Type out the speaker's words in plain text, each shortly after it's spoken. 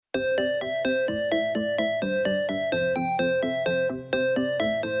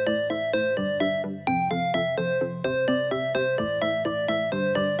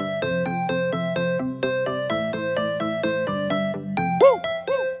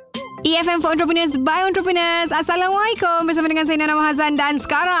Ep124 Entrepreneurs by Entrepreneurs. Assalamualaikum. Bersama dengan saya Nana Mahazan. Dan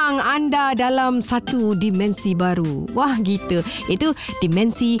sekarang anda dalam satu dimensi baru. Wah gitu. Itu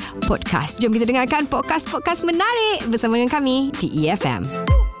dimensi podcast. Jom kita dengarkan podcast-podcast menarik bersama dengan kami di EFM.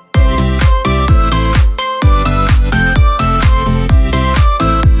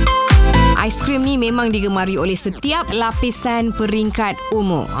 Aiskrim ni memang digemari oleh setiap lapisan peringkat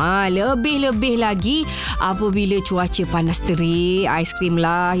umur. Lebih-lebih lagi apabila cuaca panas terik, aiskrim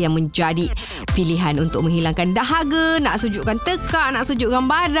lah yang menjadi pilihan untuk menghilangkan dahaga, nak sejukkan tekak, nak sejukkan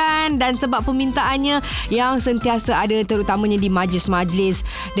badan, dan sebab permintaannya yang sentiasa ada, terutamanya di majlis-majlis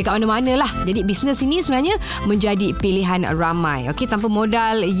dekat mana-mana lah. Jadi bisnes ini sebenarnya menjadi pilihan ramai. Okey, tanpa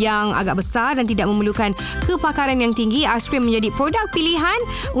modal yang agak besar dan tidak memerlukan kepakaran yang tinggi, aiskrim menjadi produk pilihan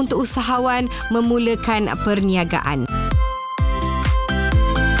untuk usahawan memulakan perniagaan.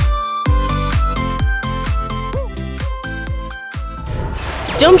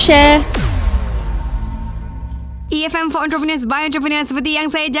 Jom share. Ep124 Entrepreneurs by Entrepreneurs. Seperti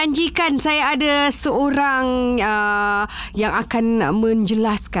yang saya janjikan, saya ada seorang yang akan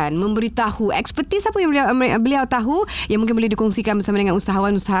menjelaskan, memberitahu ekspertis apa yang beliau tahu yang mungkin boleh dikongsikan bersama dengan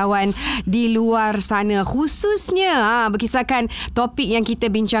usahawan-usahawan di luar sana, khususnya berkisarkan topik yang kita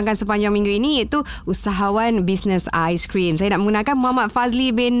bincangkan sepanjang minggu ini, iaitu usahawan bisnes aiskrim. Saya nak menggunakan Muhammad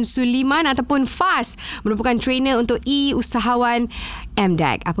Fazli bin Sulaiman ataupun Faz, merupakan trainer untuk Usahawan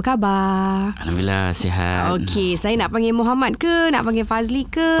MDEC. Apa khabar? Alhamdulillah, sihat. Okey, saya nak panggil Muhammad ke, nak panggil Fazli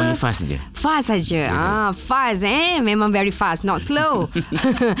ke? Panggil Faz saja. Faz saja. Faz memang very fast, not slow.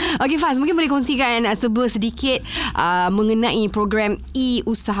 Okey Faz, mungkin boleh kongsikan sedikit mengenai program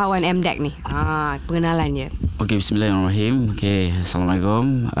Usahawan MDEC ni. Pengenalannya. Okey, bismillahirrahmanirrahim. Okey,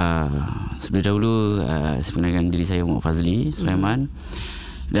 assalamualaikum. Sebelum dahulu saya perkenalkan diri saya Muhammad Fazli Sulaiman.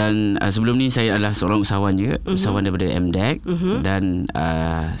 Dan sebelum ni saya adalah seorang usahawan juga, usahawan daripada MDEC, dan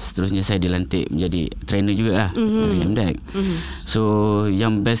seterusnya saya dilantik menjadi trainer juga lah dari MDEC. So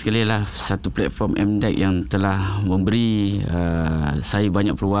yang best sekali lah satu platform MDEC yang telah memberi saya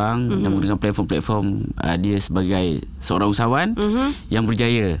banyak peluang dan menggunakan platform dia sebagai seorang usahawan yang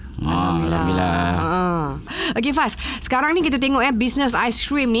berjaya. Alhamdulillah. Okey Faz, sekarang ni kita tengok bisnes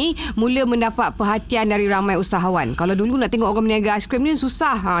aiskrim ni mula mendapat perhatian dari ramai usahawan. Kalau dulu nak tengok orang berniaga aiskrim ni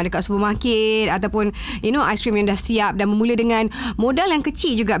susah, dekat supermarket ataupun aiskrim yang dah siap, dan bermula dengan modal yang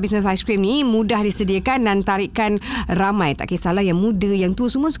kecil juga. Bisnes aiskrim ni mudah disediakan dan tarikan ramai. Tak kisahlah yang muda, yang tua,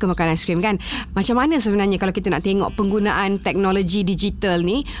 semua suka makan aiskrim kan. Macam mana sebenarnya kalau kita nak tengok penggunaan teknologi digital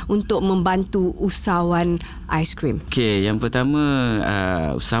ni untuk membantu usahawan aiskrim? Okey, yang pertama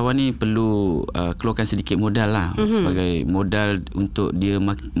usahawan ni perlu keluarkan sedikit modal lah, sebagai modal untuk dia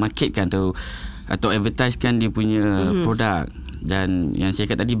marketkan atau advertisekan dia punya produk. Dan yang saya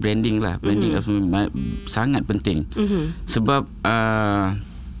kata tadi, branding lah. Branding sangat penting. Sebab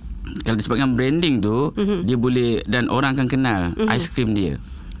kalau disebabkan branding tu, dia boleh, dan orang akan kenal aiskrim dia.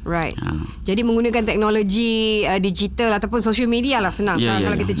 Right. Jadi menggunakan teknologi digital ataupun social media lah, senang.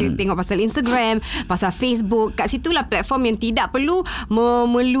 Kalau kita tengok pasal Instagram, pasal Facebook, kat situlah platform yang tidak perlu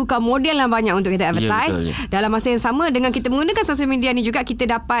memerlukan modal yang banyak untuk kita advertise. Dalam masa yang sama, dengan kita menggunakan social media ni juga, kita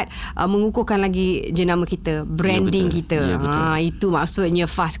dapat mengukuhkan lagi jenama kita, branding kita. Itu maksudnya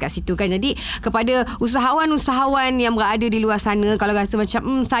Faz kat situ kan. Jadi kepada usahawan-usahawan yang berada di luar sana, kalau rasa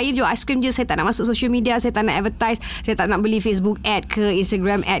macam saya jual aiskrim je, saya tak nak masuk social media, saya tak nak advertise, saya tak nak beli Facebook ad ke,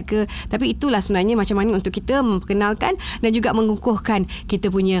 Instagram ad ke, tapi itulah sebenarnya macam mana untuk kita memperkenalkan dan juga mengukuhkan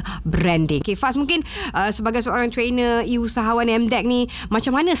kita punya branding. Okay, Faz, mungkin sebagai seorang trainer Usahawan MDEC ni,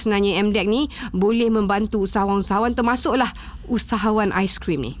 macam mana sebenarnya MDEC ni boleh membantu usahawan-usahawan, termasuklah usahawan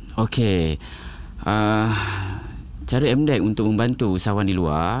aiskrim ni? Okey, cara MDEC untuk membantu usahawan di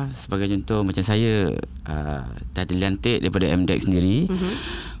luar, sebagai contoh macam saya dah dilantik daripada MDEC sendiri,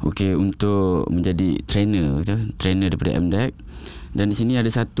 okey, untuk menjadi trainer daripada MDEC. Dan di sini ada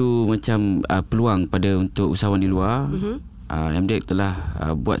satu macam peluang pada untuk usahawan di luar. MDEC telah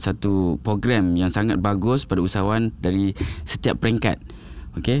buat satu program yang sangat bagus pada usahawan dari setiap peringkat.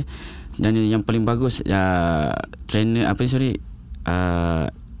 Okey. Dan yang paling bagus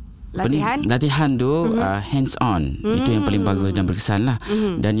latihan tu hands on. Itu yang paling bagus dan berkesan lah.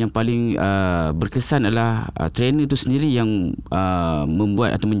 Dan yang paling berkesan adalah trainer tu sendiri yang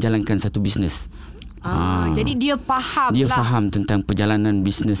membuat atau menjalankan satu bisnes. Jadi dia faham Dia faham tentang perjalanan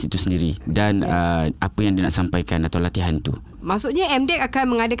bisnes itu sendiri dan apa yang dia nak sampaikan atau latihan tu. maksudnya MDEC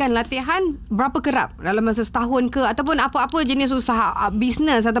akan mengadakan latihan berapa kerap dalam masa setahun ke, ataupun apa-apa jenis usaha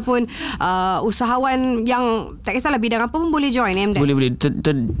bisnes ataupun usahawan yang tak kisahlah bidang apa pun boleh join MDEC? Boleh.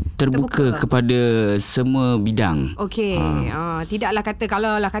 Terbuka kepada semua bidang. Okey. Tidaklah kata,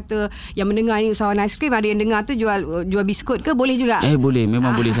 kalau lah kata yang mendengar ni usahawan aiskrim, ada yang dengar tu jual biskut ke, boleh juga? Boleh,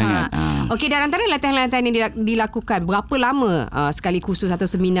 memang boleh sangat. Okey, dan antara latihan-latihan yang dilakukan, berapa lama sekali kursus atau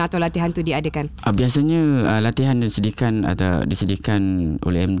seminar atau latihan tu diadakan? Biasanya latihan disediakan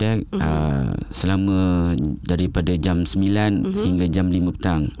oleh MDEC selama daripada jam 9 hingga jam 5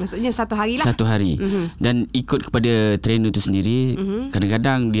 petang. Maksudnya satu hari lah? Satu hari. Dan ikut kepada trainer tu sendiri,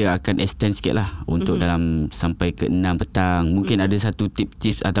 kadang-kadang dia akan extend sikit lah untuk dalam sampai ke 6 petang. Mungkin ada satu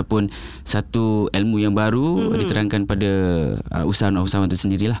tips ataupun satu ilmu yang baru diterangkan pada usahawan-usahawan tu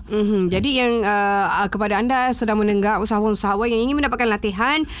sendirilah. Jadi yang kepada anda sedang mendengar usahawan-usahawan yang ingin mendapatkan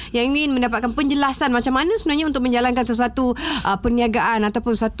latihan, yang ingin mendapatkan penjelasan macam mana sebenarnya untuk menjalankan sesuatu perniagaan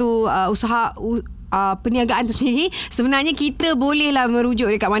ataupun satu usaha perniagaan tu sendiri, sebenarnya kita bolehlah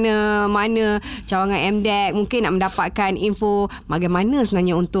merujuk dekat mana-mana cawangan MDEC, mungkin nak mendapatkan info bagaimana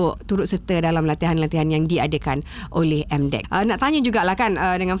sebenarnya untuk turut serta dalam latihan-latihan yang diadakan oleh MDEC. Nak tanya jugalah kan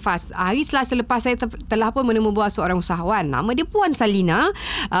dengan Faz, hari Selasa lepas saya telah pun menemu buah seorang usahawan, nama dia Puan Salina,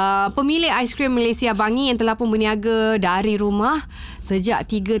 pemilik aiskrim Malaysia Bangi yang telah pun berniaga dari rumah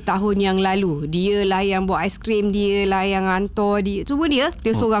sejak 3 tahun yang lalu. Dialah yang buat aiskrim, dialah yang hantar, semua dia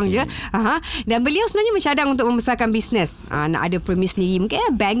seorang je. Dan beliau sebenarnya mencadang untuk membesarkan bisnes. Nak ada premis sendiri, mungkin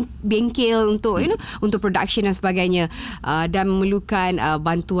bengkel untuk untuk production dan sebagainya, dan memerlukan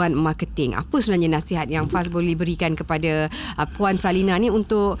bantuan marketing. Apa sebenarnya nasihat yang Faz boleh berikan kepada Puan Salina ni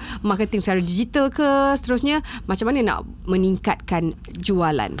untuk marketing secara digital ke, seterusnya macam mana nak meningkatkan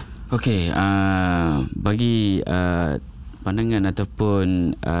jualan? Okey, bagi pandangan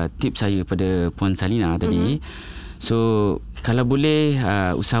ataupun tips saya pada Puan Salina tadi, so kalau boleh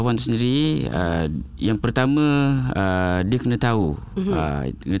usahawan tu sendiri, yang pertama dia kena tahu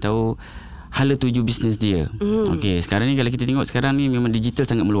hala tuju bisnes dia. Okey, sekarang ni kalau kita tengok sekarang ni memang digital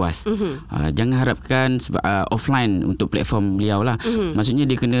sangat meluas. Jangan harapkan offline untuk platform beliau lah. Maksudnya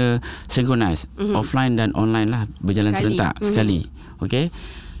dia kena synchronize offline dan online lah, berjalan serentak sekali. Okey.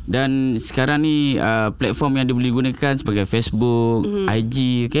 Dan sekarang ni platform yang dia boleh gunakan sebagai Facebook,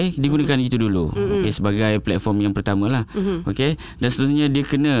 IG, okay, digunakan itu dulu, okay, sebagai platform yang pertama lah. Okay. Dan seterusnya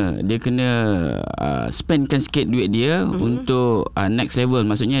dia kena spendkan sikit duit dia untuk next level.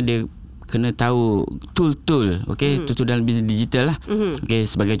 Maksudnya dia kena tahu tool-tool, okay, tool dalam bisnes digital lah. Okay,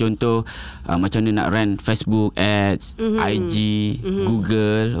 sebagai contoh macam mana nak run Facebook ads, IG,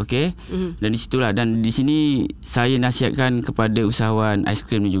 Google, okay. Dan di situlah, dan di sini saya nasihatkan kepada usahawan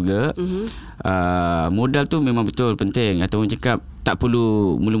aiskrim ni juga, modal tu memang betul penting. Atau orang cakap tak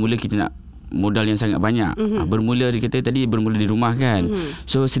perlu mula-mula kita nak modal yang sangat banyak. Bermula, dia kata tadi, bermula di rumah kan.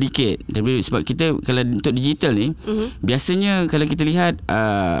 So sedikit. Sebab kita kalau untuk digital ni, biasanya kalau kita lihat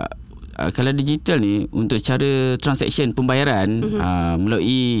kalau digital ni untuk cara transaction pembayaran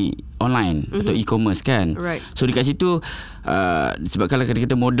melalui online atau e-commerce kan. So dekat situ sebab kalau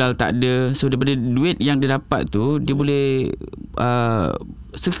kita modal tak ada, so daripada duit yang dia dapat tu, dia boleh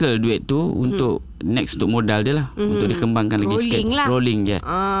circle duit tu untuk next untuk modal dia lah, untuk dikembangkan lagi sikit. Rolling je.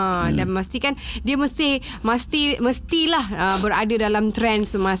 Dan mestikan dia mestilah berada dalam trend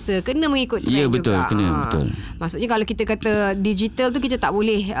semasa, kena mengikut trend. Ya, betul, juga. Kena betul. Maksudnya kalau kita kata digital tu, kita tak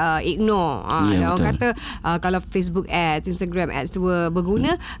boleh ignore. Orang kata kalau Facebook ads, Instagram ads tu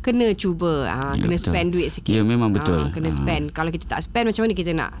berguna, kena cuba, kena betul. Spend duit sikit. Ya, memang betul. Kena spend. Kalau kita tak spend, macam mana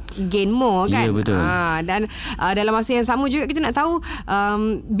kita nak gain more kan? Ya, betul. Dan dalam masa yang sama juga kita nak tahu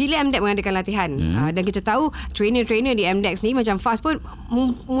bila MDEC mengadakan latihan, dan kita tahu trainer-trainer di MDEC ni macam Faz pun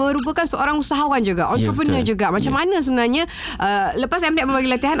merupakan seorang usahawan juga, entrepreneur juga. Macam mana sebenarnya lepas MDEC membagi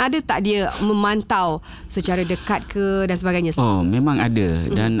latihan, ada tak dia memantau secara dekat ke dan sebagainya? Oh, memang ada.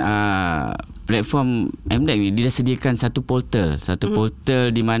 Dan platform MDEC ni dia dah sediakan satu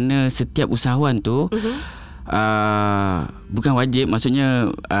portal di mana setiap usahawan tu bukan wajib,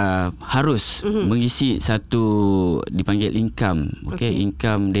 maksudnya harus mengisi satu dipanggil income,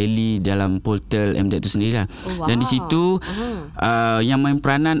 income daily dalam portal MDEC tu sendirilah. Dan di situ yang main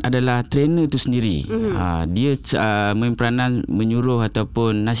peranan adalah trainer tu sendiri. Dia main peranan menyuruh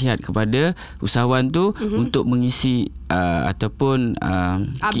ataupun nasihat kepada usahawan tu untuk mengisi ataupun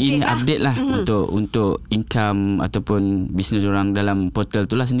update lah untuk income ataupun bisnes orang dalam portal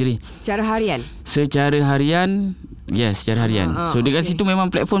tu lah sendiri. Secara harian. Yes, secara harian. So dekat situ memang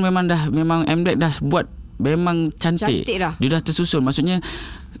platform memang MDEC dah buat memang cantik dah. Dia dah tersusun. Maksudnya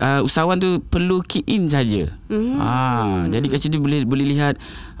usahawan tu perlu key in saja. Jadi kat situ boleh lihat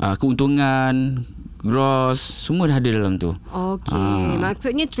keuntungan, gross, semua dah ada dalam tu. Okey.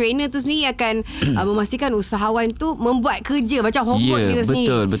 Maksudnya trainer tu sendiri akan memastikan usahawan tu membuat kerja macam homework dia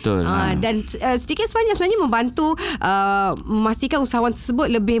sendiri. Betul. Dan sedikit sebanyak sebenarnya membantu memastikan usahawan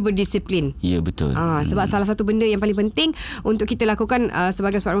tersebut lebih berdisiplin. Ya, betul. Sebab salah satu benda yang paling penting untuk kita lakukan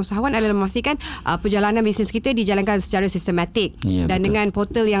sebagai seorang usahawan adalah memastikan perjalanan bisnes kita dijalankan secara sistematik. Ya, dan betul. dengan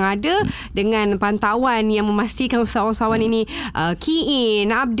portal yang ada, dengan pantauan yang memastikan usahawan-usahawan ini key in,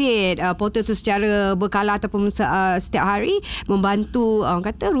 update portal tu secara berkala ataupun setiap hari, membantu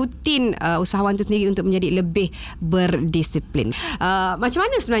kata rutin usahawan tu sendiri untuk menjadi lebih berdisiplin. Macam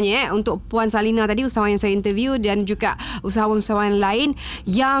mana sebenarnya untuk Puan Salina tadi, usahawan yang saya interview, dan juga usahawan-usahawan lain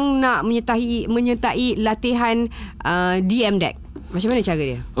yang nak menyertai latihan di MDEC? Macam mana cara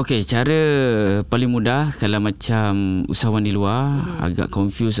dia? Okey, cara paling mudah kalau macam usahawan di luar agak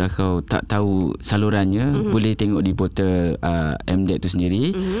confused atau tak tahu salurannya, boleh tengok di portal MDEC tu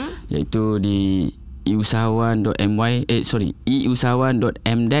sendiri, iaitu di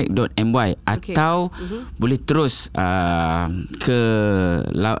eusahawan.mdec.my atau boleh terus ke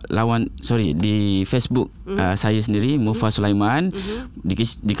di Facebook saya sendiri, Mufa Sulaiman.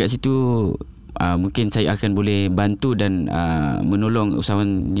 Dekat situ mungkin saya akan boleh bantu dan menolong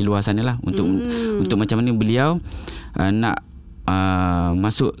usahawan di luar sana lah untuk macam mana beliau nak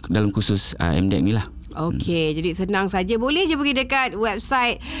masuk dalam kursus MDEC ni lah. Okey, jadi senang saja. Boleh je pergi dekat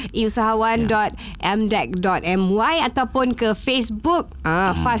website usahawan.mdec.my ataupun ke Facebook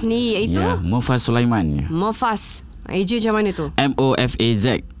Faz ni, iaitu Mofaz Sulaiman. Mofaz. Eja macam mana tu? Mofaz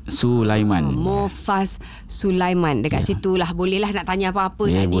Sulaiman. Mofaz Sulaiman. Dekat situlah. Bolehlah nak tanya apa-apa,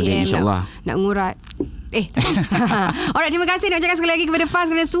 nak boleh, DM, insyaAllah. nak ngurat. Alright, terima kasih. Nak ucapkan sekali lagi kepada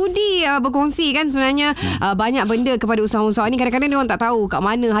Faz kerana sudi berkongsi kan sebenarnya banyak benda kepada usahawan-usahawan ni. Kadang-kadang dia orang tak tahu kat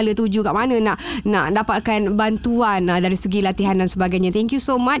mana hala tuju, kat mana nak dapatkan bantuan dari segi latihan dan sebagainya. Thank you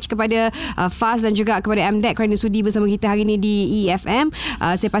so much kepada Faz dan juga kepada MDEC kerana sudi bersama kita hari ini di EFM.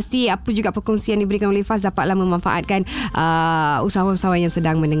 Saya pasti apa juga perkongsian diberikan oleh Faz dapatlah memanfaatkan usahawan-usahawan yang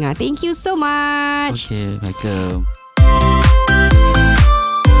sedang mendengar. Thank you so much. Okay, welcome.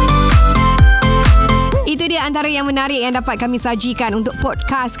 Itu dia antara yang menarik yang dapat kami sajikan untuk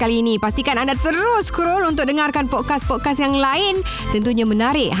podcast kali ini. Pastikan anda terus scroll untuk dengarkan podcast-podcast yang lain. Tentunya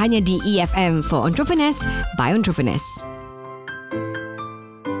menarik hanya di EFM for Entrepreneurs by Entrepreneurs.